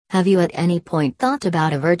Have you at any point thought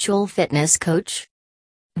about a virtual fitness coach?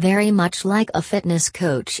 Very much like a fitness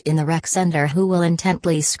coach in the rec center who will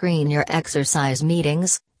intently screen your exercise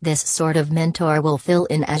meetings, this sort of mentor will fill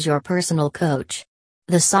in as your personal coach.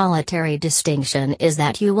 The solitary distinction is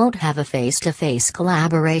that you won't have a face-to-face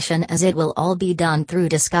collaboration, as it will all be done through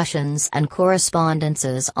discussions and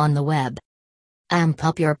correspondences on the web. Amp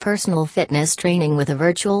up your personal fitness training with a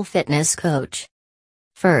virtual fitness coach.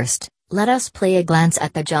 First, let us play a glance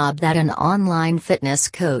at the job that an online fitness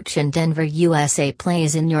coach in Denver, USA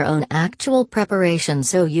plays in your own actual preparation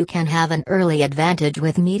so you can have an early advantage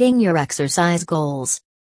with meeting your exercise goals.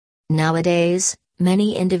 Nowadays,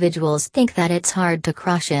 many individuals think that it's hard to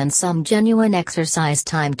crush in some genuine exercise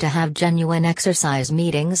time to have genuine exercise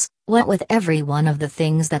meetings, what with every one of the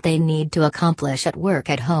things that they need to accomplish at work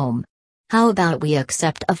at home. How about we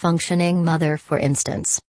accept a functioning mother, for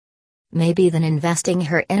instance? Maybe then investing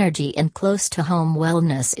her energy in close-to-home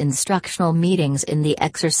wellness instructional meetings in the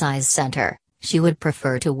exercise center, she would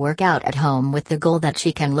prefer to work out at home with the goal that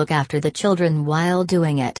she can look after the children while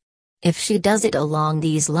doing it. If she does it along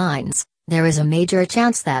these lines, there is a major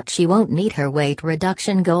chance that she won't meet her weight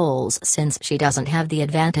reduction goals, since she doesn't have the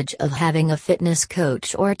advantage of having a fitness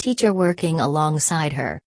coach or teacher working alongside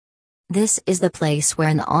her. This is the place where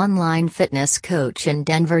an online fitness coach in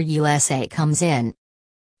Denver, USA comes in.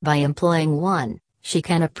 By employing one, she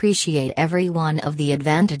can appreciate every one of the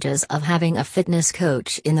advantages of having a fitness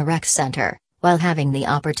coach in the rec center, while having the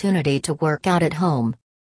opportunity to work out at home.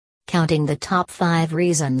 Counting the top 5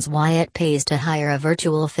 reasons why it pays to hire a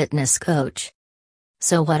virtual fitness coach.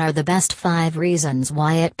 So what are the best 5 reasons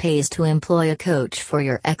why it pays to employ a coach for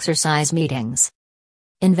your exercise meetings?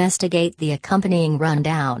 Investigate the accompanying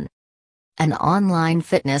rundown. An online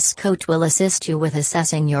fitness coach will assist you with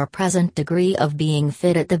assessing your present degree of being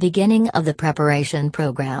fit at the beginning of the preparation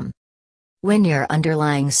program. When your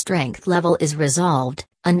underlying strength level is resolved,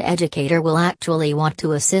 an educator will actually want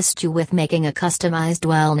to assist you with making a customized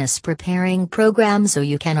wellness preparing program so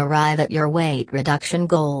you can arrive at your weight reduction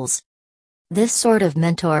goals. This sort of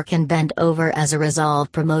mentor can bend over as a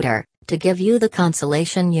resolve promoter, to give you the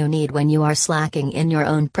consolation you need when you are slacking in your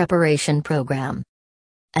own preparation program.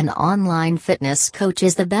 An online fitness coach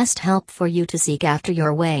is the best help for you to seek after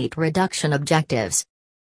your weight reduction objectives.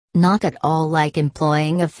 Not at all like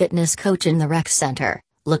employing a fitness coach in the rec center,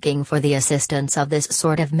 looking for the assistance of this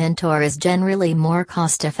sort of mentor is generally more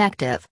cost-effective,